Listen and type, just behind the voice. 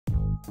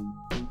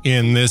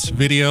In this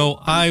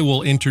video, I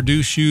will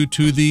introduce you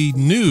to the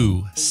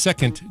new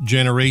second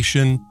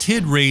generation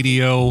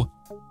TidRadio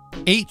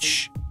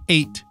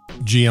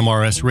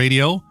H8-GMRS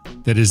radio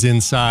that is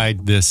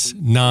inside this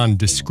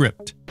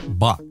nondescript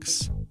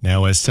box.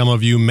 Now, as some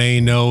of you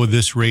may know,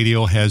 this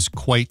radio has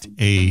quite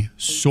a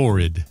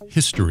sordid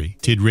history.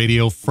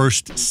 TidRadio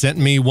first sent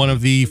me one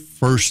of the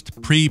first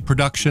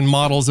pre-production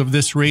models of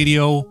this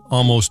radio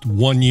almost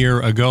 1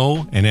 year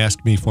ago and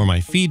asked me for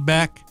my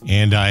feedback,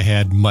 and I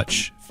had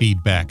much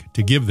feedback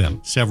to give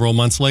them. Several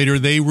months later,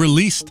 they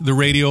released the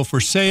radio for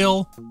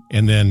sale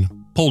and then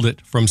pulled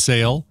it from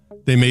sale.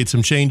 They made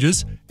some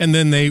changes, and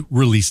then they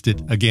released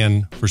it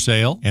again for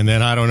sale. And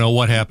then I don't know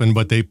what happened,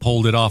 but they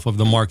pulled it off of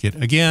the market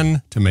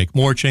again to make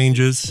more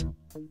changes.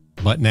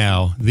 But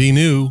now, the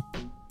new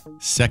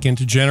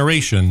second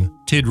generation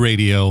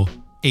TidRadio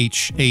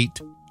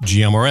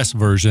H8-GMRS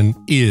version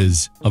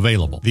is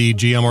available. The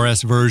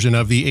GMRS version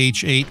of the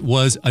H8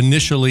 was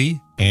initially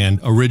and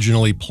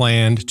originally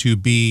planned to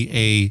be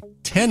a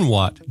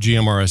 10-watt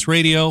GMRS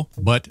radio,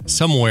 but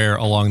somewhere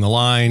along the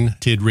line,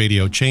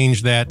 TidRadio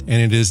changed that,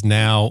 and it is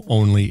now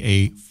only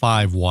a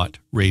 5-watt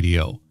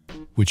radio,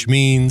 which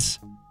means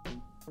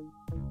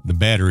the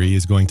battery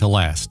is going to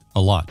last a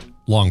lot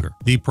longer.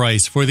 The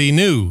price for the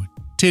new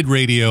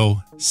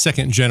TidRadio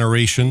second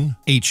generation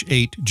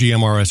H8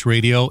 GMRS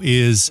radio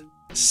is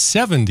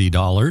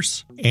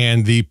 $70,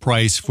 and the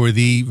price for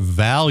the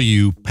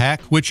value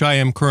pack, which I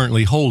am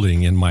currently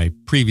holding in my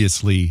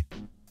previously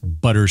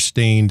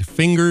butter-stained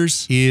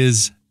fingers,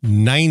 is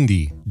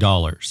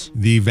 $90.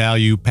 The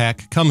value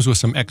pack comes with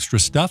some extra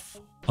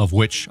stuff, of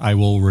which I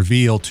will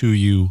reveal to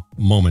you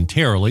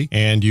momentarily,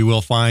 and you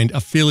will find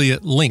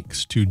affiliate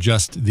links to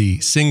just the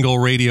single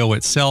radio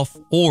itself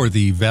or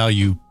the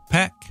value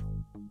pack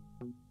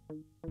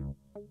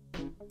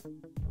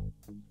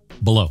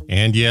below.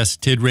 And yes,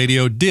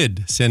 TidRadio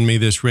did send me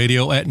this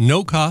radio at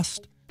no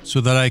cost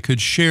so that I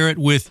could share it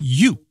with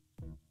you,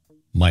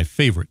 my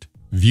favorite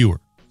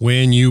viewer.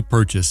 When you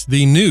purchase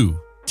the new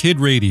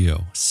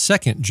TidRadio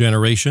second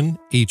generation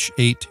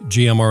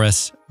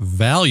H8-GMRS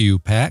value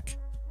pack,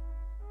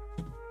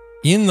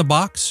 in the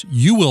box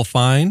you will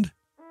find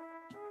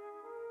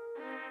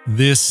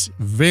this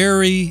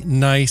very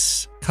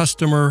nice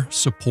customer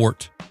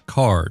support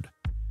card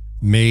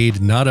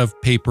made not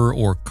of paper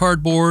or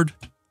cardboard,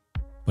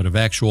 but of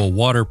actual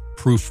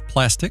waterproof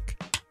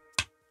plastic,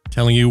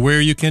 telling you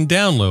where you can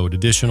download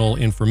additional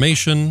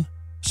information,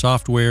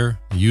 software,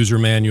 a user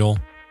manual,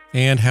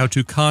 and how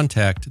to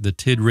contact the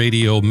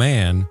TidRadio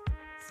man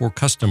for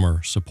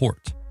customer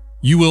support.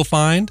 You will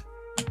find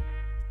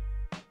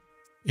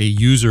a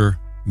user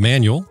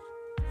manual,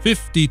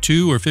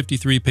 52 or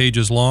 53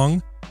 pages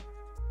long,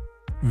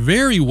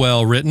 very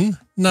well written,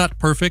 not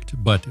perfect,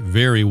 but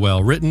very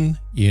well written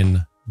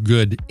in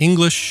good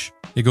English.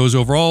 It goes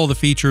over all the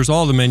features,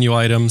 all the menu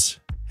items,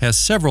 has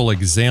several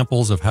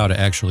examples of how to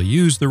actually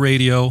use the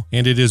radio,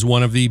 and it is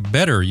one of the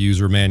better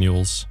user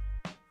manuals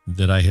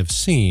that I have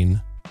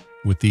seen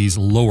with these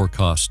lower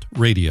cost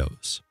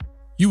radios.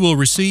 You will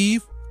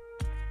receive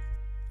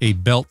a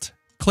belt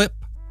clip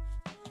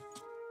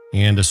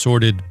and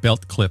assorted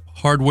belt clip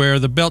hardware.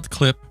 The belt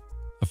clip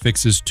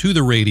affixes to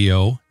the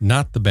radio,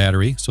 not the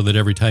battery, so that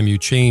every time you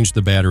change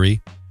the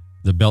battery,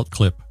 the belt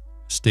clip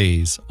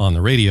stays on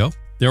the radio.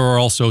 There are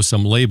also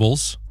some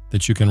labels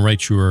that you can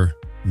write your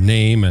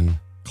name and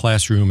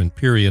classroom and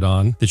period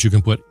on that you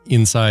can put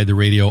inside the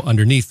radio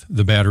underneath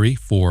the battery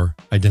for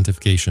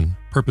identification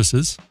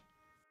purposes.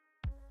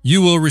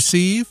 You will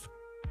receive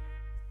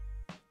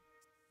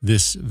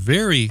this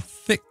very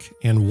thick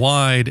and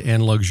wide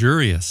and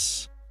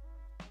luxurious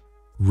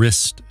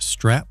wrist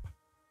strap.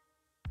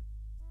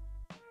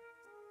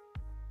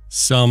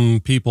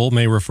 Some people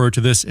may refer to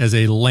this as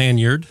a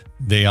lanyard.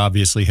 They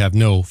obviously have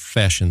no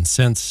fashion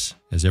sense.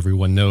 As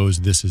everyone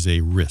knows, this is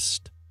a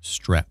wrist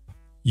strap.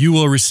 You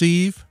will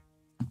receive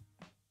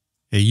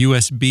a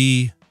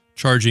USB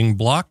charging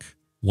block.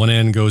 One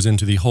end goes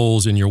into the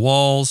holes in your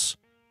walls.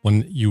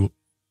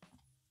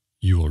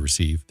 You will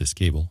receive this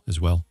cable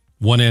as well.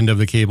 One end of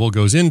the cable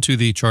goes into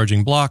the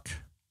charging block.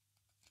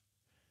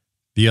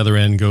 The other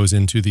end goes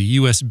into the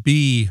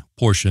USB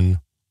portion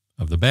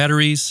of the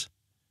batteries,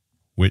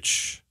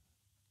 which,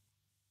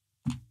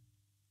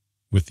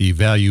 with the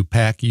value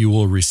pack, you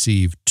will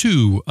receive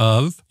 2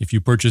 of. If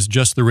you purchase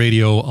just the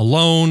radio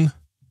alone,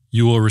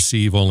 you will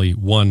receive only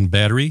 1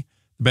 battery.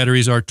 The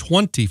batteries are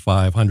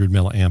 2,500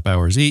 milliamp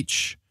hours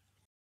each,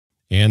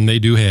 and they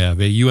do have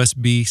a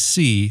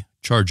USB-C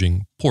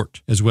charging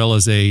port, as well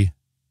as a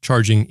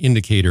charging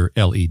indicator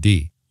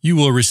LED. You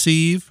will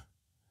receive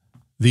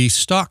the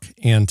stock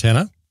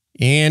antenna,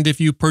 and if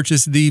you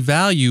purchase the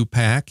value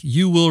pack,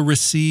 you will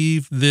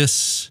receive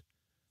this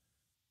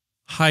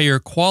higher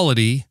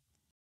quality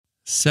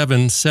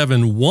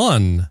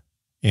 771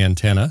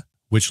 antenna,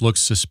 which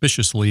looks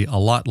suspiciously a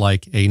lot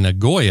like a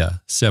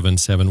Nagoya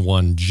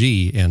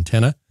 771G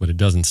antenna, but it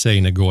doesn't say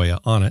Nagoya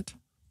on it.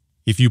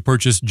 If you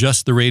purchase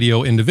just the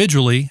radio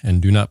individually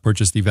and do not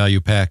purchase the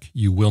value pack,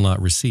 you will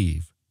not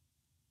receive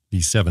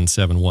the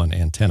 771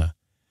 antenna.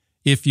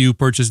 If you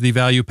purchase the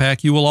value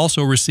pack, you will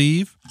also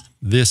receive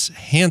this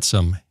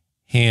handsome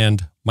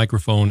hand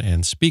microphone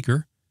and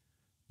speaker.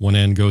 One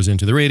end goes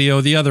into the radio,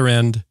 the other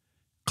end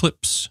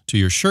clips to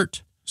your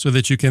shirt so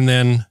that you can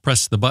then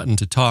press the button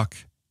to talk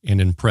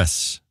and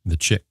impress the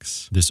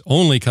chicks. This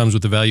only comes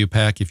with the value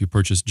pack if you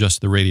purchase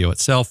just the radio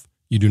itself.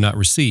 You do not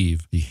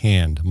receive the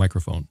hand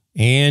microphone.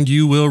 And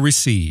you will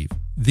receive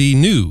the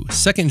new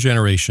second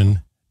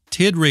generation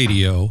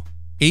TidRadio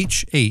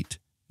H8-GMRS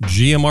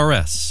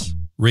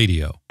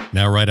radio.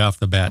 Now, right off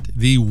the bat,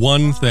 the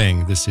one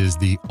thing, this is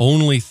the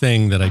only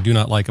thing that I do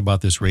not like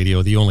about this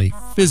radio, the only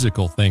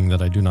physical thing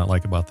that I do not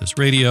like about this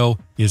radio,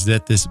 is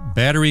that this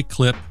battery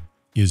clip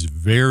is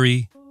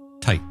very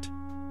tight.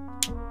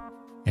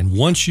 And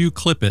once you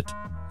clip it,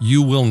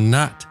 you will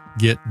not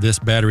get this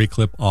battery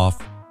clip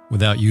off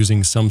without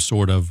using some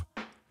sort of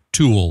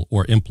tool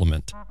or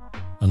implement,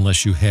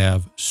 unless you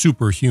have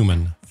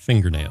superhuman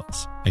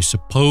fingernails. I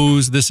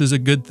suppose this is a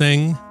good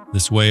thing.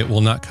 This way it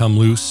will not come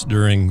loose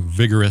during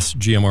vigorous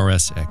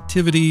GMRS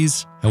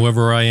activities.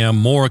 However, I am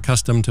more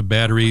accustomed to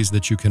batteries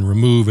that you can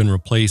remove and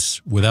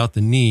replace without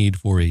the need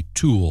for a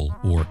tool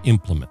or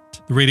implement.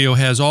 The radio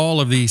has all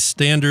of the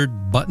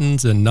standard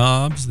buttons and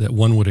knobs that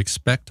one would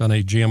expect on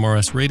a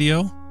GMRS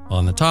radio.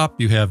 On the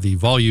top, you have the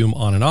volume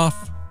on and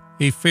off,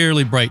 a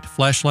fairly bright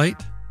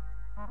flashlight,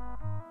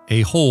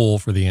 a hole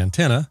for the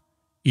antenna,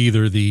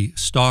 either the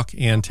stock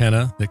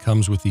antenna that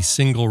comes with the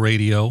single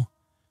radio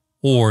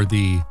or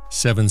the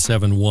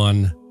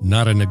 771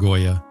 Nara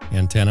Nagoya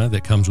antenna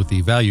that comes with the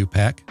value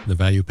pack. The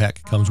value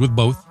pack comes with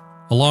both.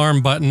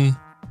 Alarm button,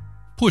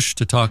 push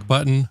to talk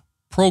button,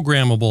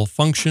 programmable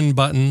function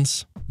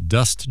buttons,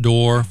 dust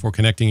door for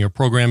connecting your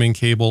programming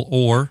cable,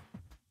 or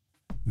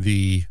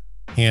the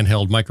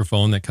handheld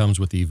microphone that comes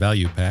with the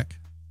value pack.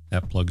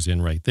 That plugs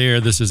in right there.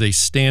 This is a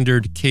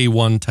standard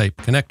K1 type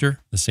connector,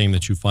 the same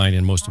that you find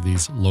in most of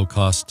these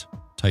low-cost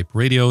type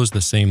radios,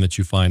 the same that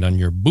you find on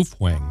your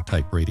Boofwang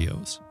type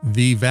radios.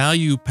 The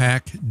value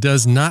pack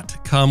does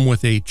not come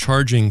with a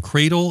charging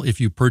cradle if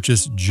you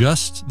purchase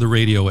just the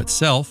radio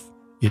itself.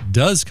 It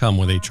does come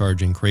with a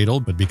charging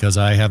cradle, but because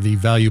I have the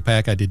value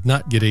pack, I did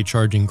not get a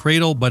charging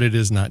cradle, but it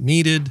is not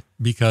needed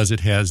because it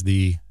has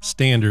the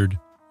standard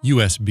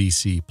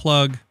USB-C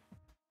plug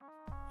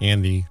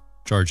and the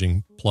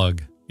charging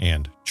plug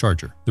and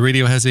charger. The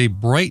radio has a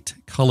bright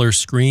color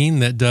screen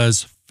that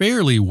does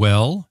fairly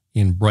well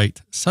in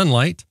bright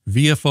sunlight,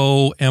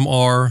 VFO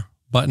MR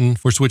button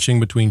for switching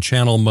between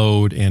channel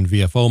mode and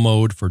VFO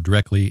mode for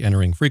directly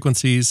entering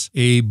frequencies,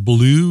 a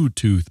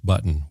Bluetooth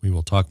button, we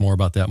will talk more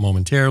about that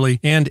momentarily,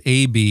 and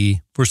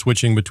AB for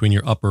switching between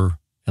your upper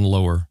and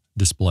lower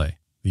display.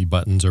 The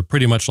buttons are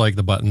pretty much like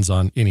the buttons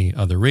on any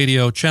other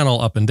radio,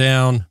 channel up and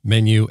down,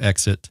 menu,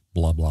 exit,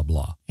 blah, blah,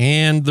 blah.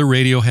 And the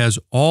radio has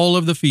all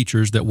of the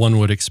features that one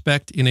would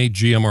expect in a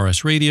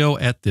GMRS radio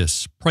at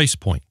this price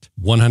point.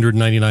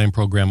 199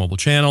 programmable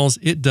channels.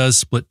 It does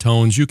split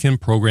tones. You can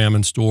program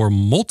and store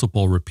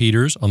multiple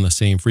repeaters on the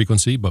same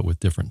frequency, but with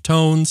different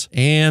tones.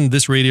 And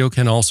this radio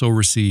can also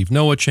receive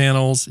NOAA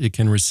channels. It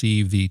can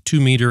receive the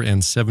 2 meter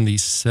and 70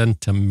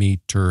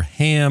 centimeter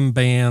ham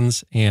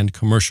bands and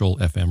commercial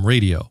FM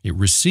radio. It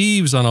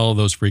receives on all of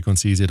those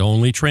frequencies. It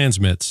only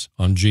transmits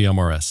on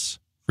GMRS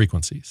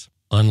frequencies.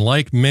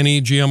 Unlike many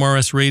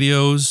GMRS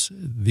radios,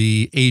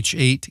 the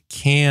H8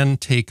 can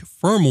take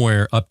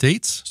firmware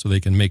updates, so they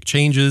can make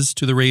changes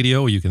to the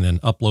radio. You can then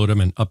upload them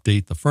and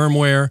update the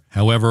firmware.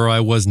 However, I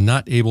was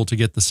not able to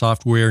get the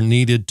software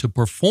needed to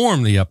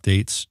perform the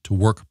updates to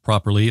work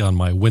properly on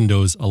my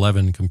Windows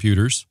 11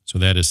 computers. So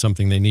that is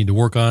something they need to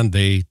work on.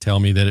 They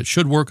tell me that it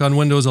should work on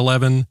Windows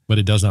 11, but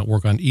it does not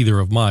work on either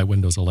of my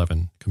Windows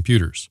 11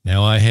 computers.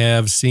 Now, I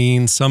have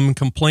seen some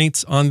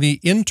complaints on the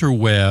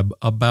interweb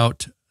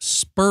about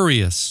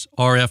spurious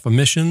RF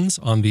emissions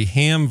on the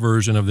ham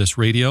version of this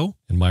radio.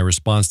 And my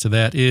response to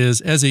that is,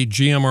 as a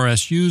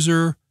GMRS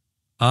user,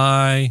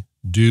 I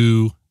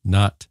do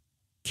not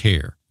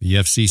care. The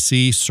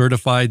FCC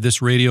certified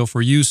this radio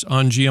for use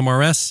on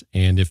GMRS,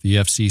 and if the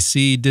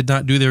FCC did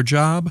not do their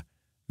job,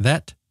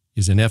 that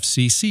is an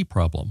FCC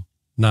problem,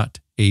 not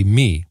a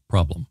me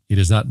problem. It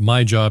is not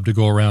my job to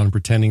go around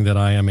pretending that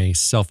I am a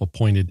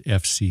self-appointed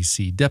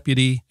FCC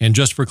deputy. And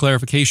just for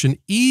clarification,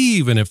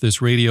 even if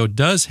this radio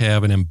does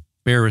have an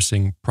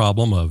embarrassing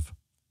problem of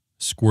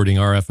squirting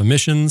RF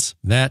emissions,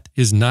 that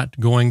is not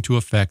going to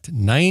affect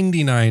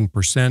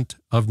 99%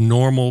 of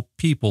normal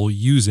people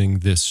using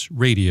this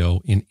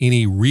radio in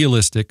any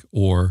realistic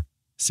or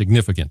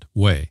significant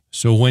way.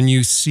 So when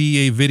you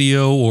see a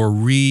video or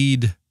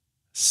read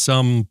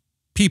some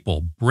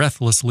people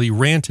breathlessly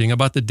ranting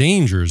about the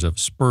dangers of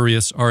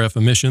spurious RF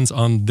emissions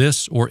on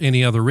this or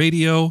any other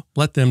radio,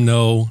 let them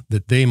know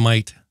that they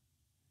might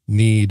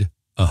need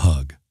a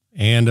hug.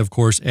 And of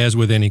course, as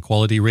with any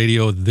quality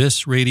radio,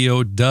 this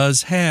radio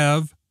does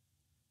have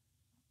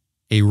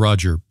a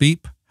Roger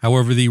beep.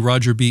 However, the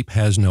Roger beep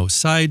has no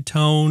side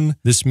tone.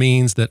 This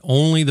means that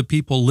only the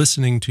people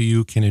listening to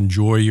you can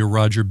enjoy your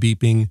Roger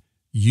beeping.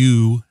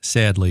 You,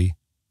 sadly,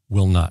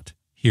 will not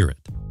hear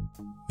it.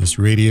 This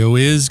radio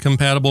is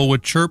compatible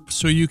with Chirp,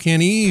 so you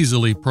can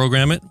easily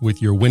program it with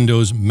your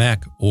Windows,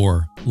 Mac,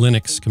 or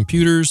Linux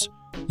computers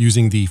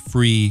using the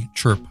free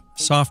Chirp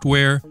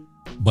software.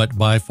 But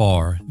by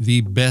far, the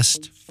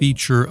best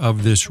feature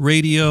of this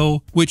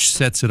radio, which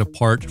sets it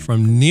apart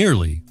from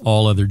nearly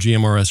all other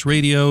GMRS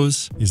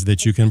radios, is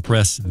that you can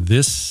press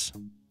this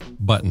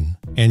button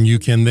and you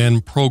can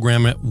then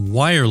program it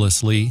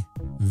wirelessly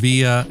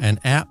via an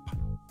app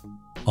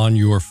on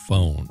your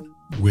phone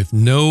with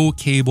no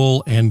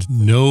cable and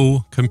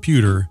no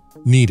computer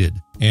needed.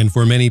 And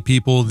for many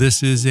people,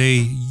 this is a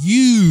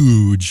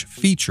huge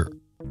feature.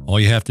 All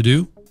you have to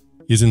do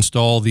is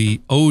install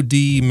the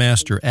OD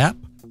Master app.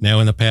 Now,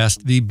 in the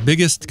past, the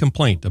biggest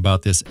complaint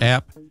about this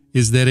app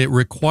is that it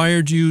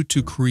required you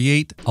to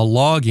create a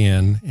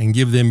login and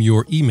give them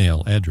your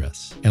email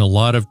address. And a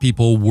lot of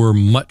people were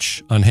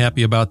much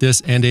unhappy about this,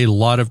 and a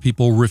lot of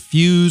people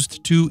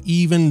refused to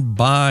even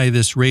buy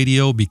this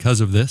radio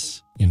because of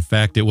this. In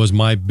fact, it was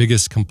my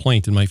biggest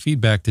complaint in my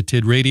feedback to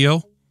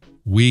TidRadio.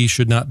 We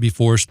should not be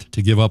forced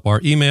to give up our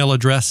email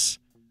address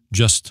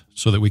just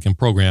so that we can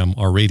program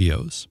our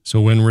radios.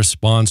 So in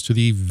response to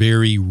the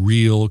very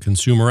real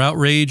consumer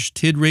outrage,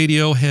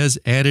 TidRadio has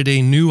added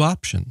a new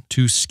option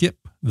to skip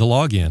the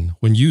login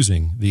when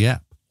using the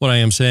app. What I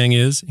am saying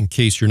is, in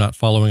case you're not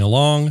following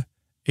along,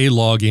 a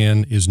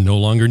login is no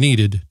longer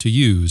needed to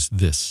use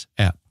this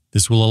app.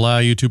 This will allow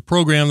you to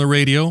program the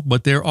radio,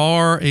 but there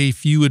are a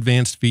few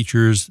advanced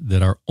features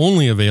that are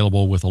only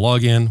available with a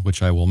login,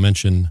 which I will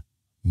mention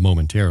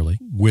momentarily.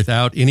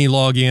 Without any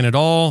login at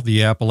all,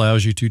 the app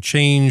allows you to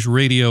change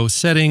radio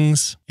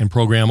settings and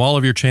program all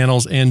of your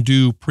channels and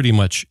do pretty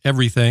much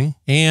everything.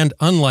 And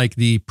unlike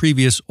the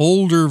previous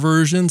older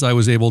versions, I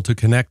was able to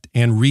connect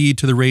and read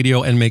to the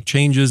radio and make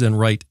changes and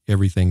write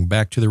everything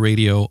back to the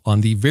radio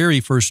on the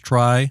very first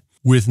try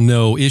with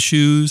no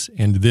issues.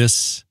 And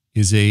this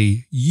is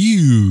a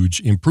huge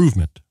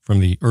improvement from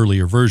the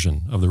earlier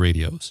version of the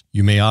radios.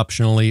 You may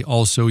optionally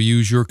also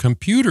use your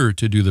computer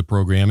to do the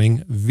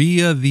programming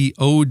via the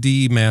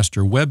OD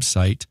Master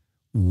website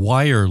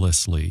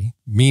wirelessly,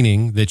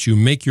 meaning that you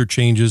make your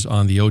changes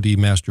on the OD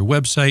Master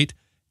website,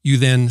 you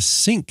then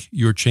sync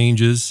your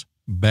changes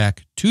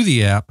back to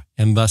the app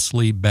and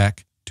thusly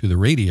back to the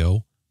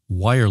radio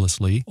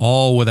wirelessly,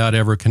 all without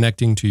ever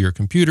connecting to your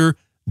computer.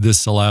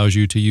 This allows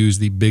you to use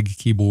the big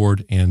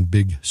keyboard and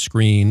big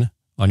screen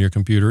on your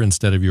computer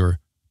instead of your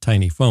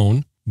tiny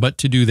phone. But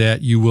to do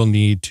that, you will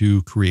need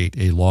to create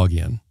a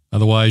login.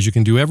 Otherwise, you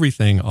can do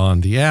everything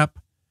on the app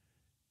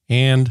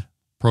and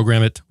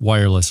program it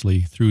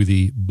wirelessly through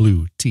the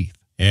blue teeth.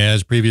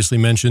 As previously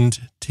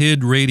mentioned,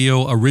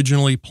 TidRadio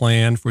originally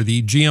planned for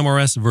the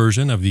GMRS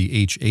version of the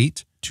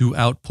H8 to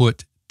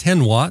output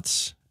 10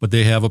 watts, but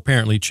they have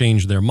apparently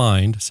changed their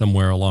mind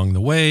somewhere along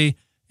the way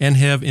and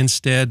have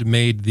instead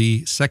made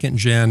the second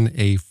gen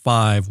a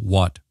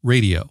 5-watt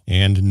radio.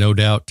 And no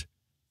doubt,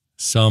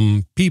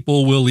 some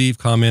people will leave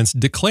comments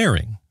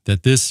declaring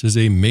that this is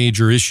a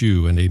major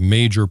issue and a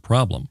major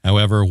problem.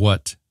 However,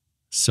 what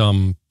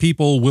some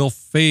people will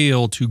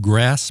fail to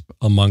grasp,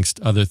 amongst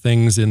other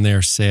things in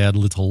their sad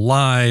little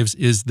lives,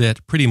 is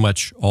that pretty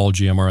much all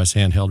GMRS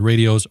handheld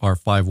radios are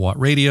 5-watt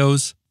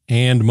radios,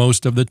 and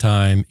most of the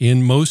time,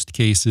 in most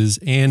cases,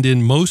 and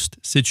in most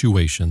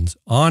situations,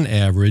 on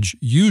average,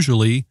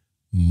 usually,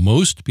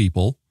 most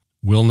people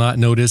will not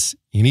notice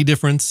any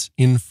difference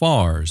in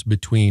FARs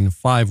between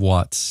 5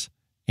 watts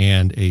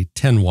and a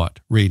 10-watt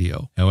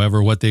radio.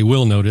 However, what they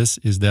will notice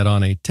is that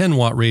on a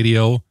 10-watt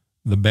radio,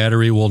 the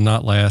battery will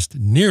not last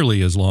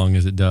nearly as long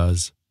as it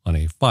does on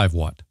a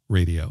 5-watt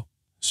radio.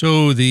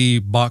 So the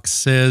box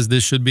says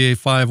this should be a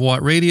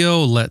 5-watt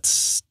radio.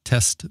 Let's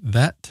test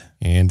that.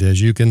 And as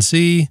you can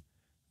see,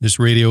 this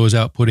radio is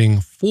outputting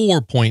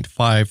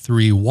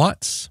 4.53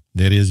 watts.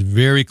 That is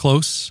very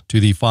close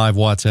to the 5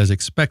 watts as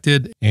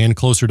expected and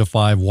closer to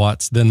 5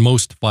 watts than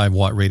most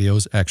 5-watt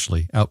radios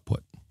actually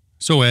output.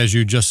 So as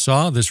you just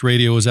saw, this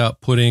radio is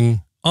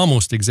outputting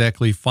almost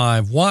exactly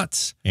 5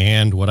 watts.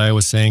 And what I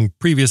was saying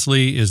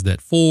previously is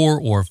that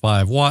 4 or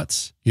 5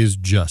 watts is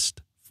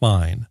just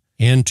fine.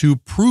 And to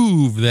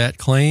prove that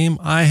claim,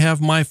 I have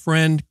my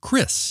friend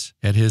Chris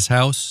at his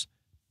house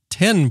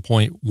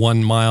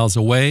 10.1 miles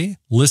away,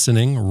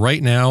 listening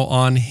right now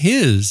on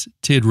his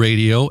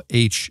TidRadio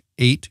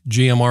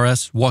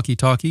H8-GMRS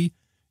walkie-talkie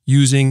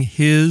using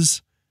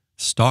his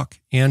stock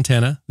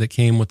antenna that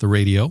came with the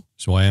radio.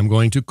 So I am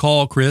going to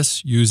call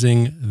Chris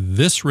using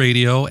this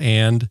radio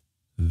and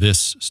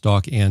this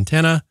stock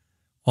antenna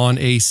on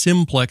a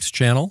simplex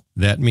channel.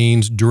 That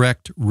means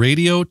direct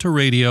radio to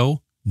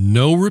radio,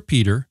 no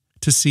repeater,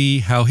 to see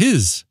how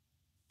his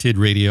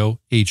TidRadio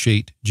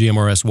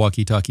H8-GMRS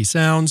walkie-talkie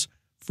sounds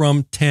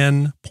from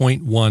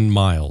 10.1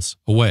 miles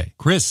away.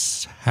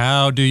 Chris,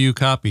 how do you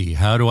copy?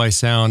 How do I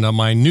sound on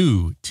my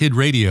new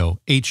TidRadio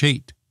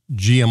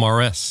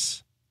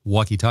H8-GMRS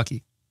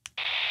walkie-talkie?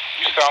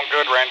 You sound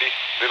good, Randy.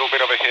 Little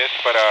bit of a hiss,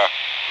 but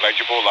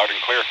legible, loud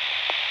and clear.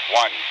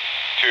 1,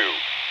 2,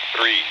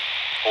 3,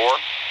 4,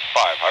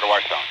 5. How do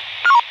I sound?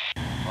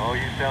 Oh,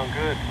 you sound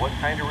good. What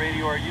kind of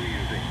radio are you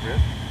using, Chris?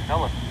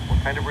 Tell us. What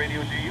kind of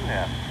radio do you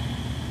have?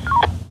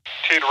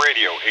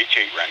 TidRadio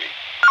H8, Randy.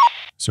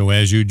 So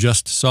as you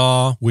just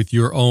saw with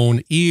your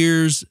own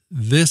ears,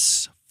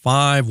 this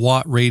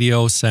 5-watt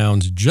radio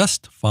sounds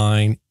just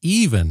fine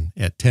even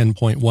at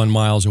 10.1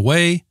 miles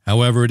away.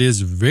 However, it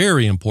is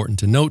very important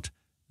to note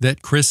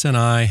that Chris and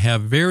I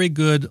have very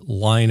good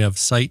line of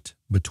sight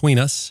between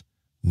us.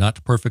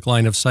 Not perfect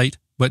line of sight,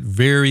 but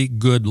very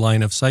good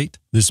line of sight.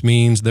 This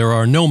means there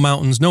are no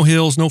mountains, no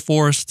hills, no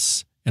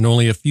forests, and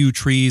only a few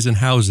trees and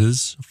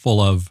houses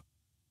full of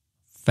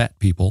fat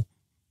people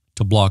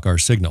to block our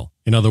signal.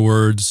 In other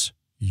words,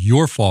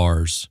 your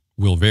FARs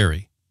will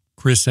vary.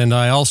 Chris and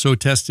I also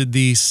tested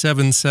the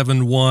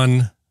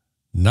 771,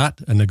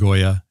 not a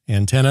Nagoya,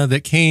 antenna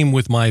that came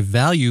with my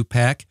value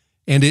pack,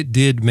 and it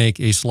did make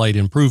a slight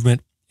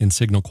improvement in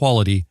signal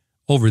quality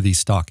over the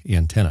stock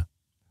antenna.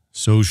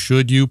 So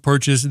should you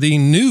purchase the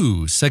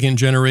new second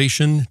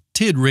generation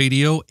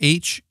TidRadio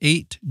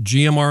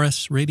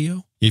H8-GMRS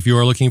radio? If you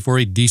are looking for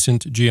a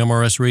decent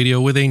GMRS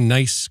radio with a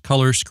nice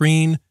color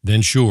screen,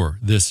 then sure,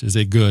 this is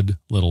a good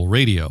little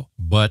radio.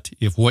 But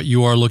if what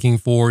you are looking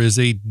for is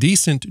a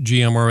decent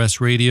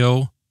GMRS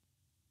radio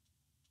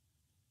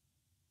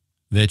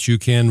that you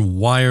can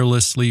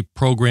wirelessly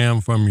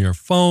program from your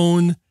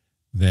phone,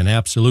 then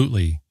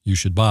absolutely you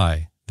should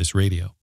buy this radio.